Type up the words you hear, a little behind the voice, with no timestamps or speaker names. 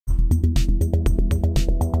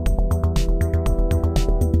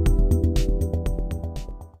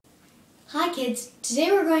Hi kids,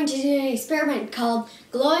 today we're going to do an experiment called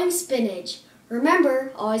glowing spinach.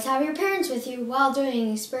 Remember, always have your parents with you while doing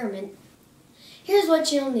an experiment. Here's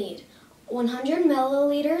what you'll need: 100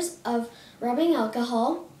 milliliters of rubbing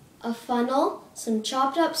alcohol, a funnel, some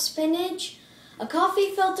chopped up spinach, a coffee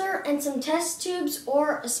filter, and some test tubes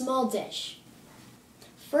or a small dish.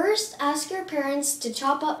 First, ask your parents to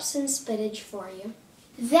chop up some spinach for you.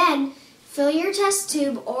 Then, fill your test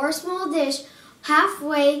tube or small dish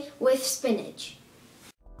halfway with spinach.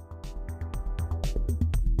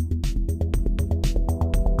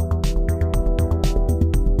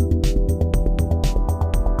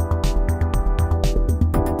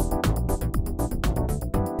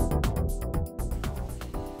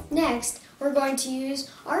 Next, we're going to use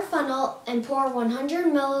our funnel and pour 100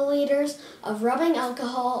 milliliters of rubbing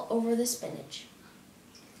alcohol over the spinach.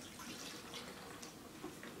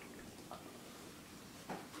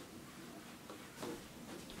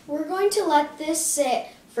 We're going to let this sit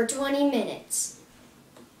for 20 minutes.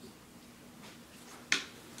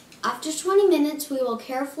 After 20 minutes, we will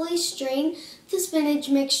carefully strain the spinach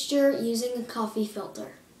mixture using a coffee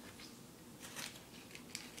filter.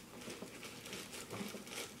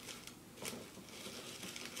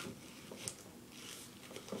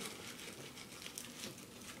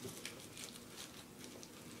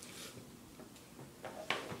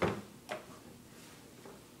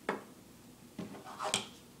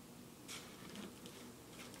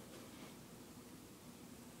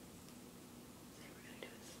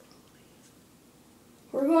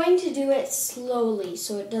 We're going to do it slowly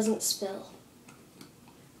so it doesn't spill.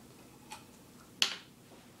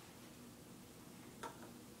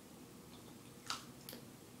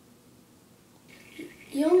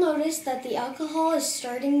 You'll notice that the alcohol is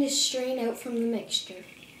starting to strain out from the mixture.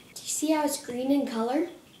 Do you see how it's green in color?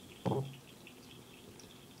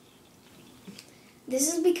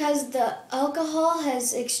 This is because the alcohol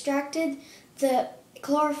has extracted the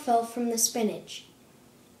chlorophyll from the spinach.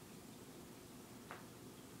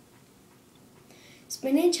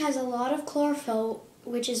 Spinach has a lot of chlorophyll,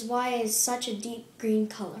 which is why it is such a deep green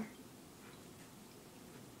color.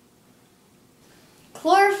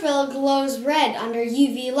 Chlorophyll glows red under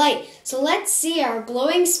UV light, so let's see our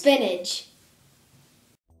glowing spinach.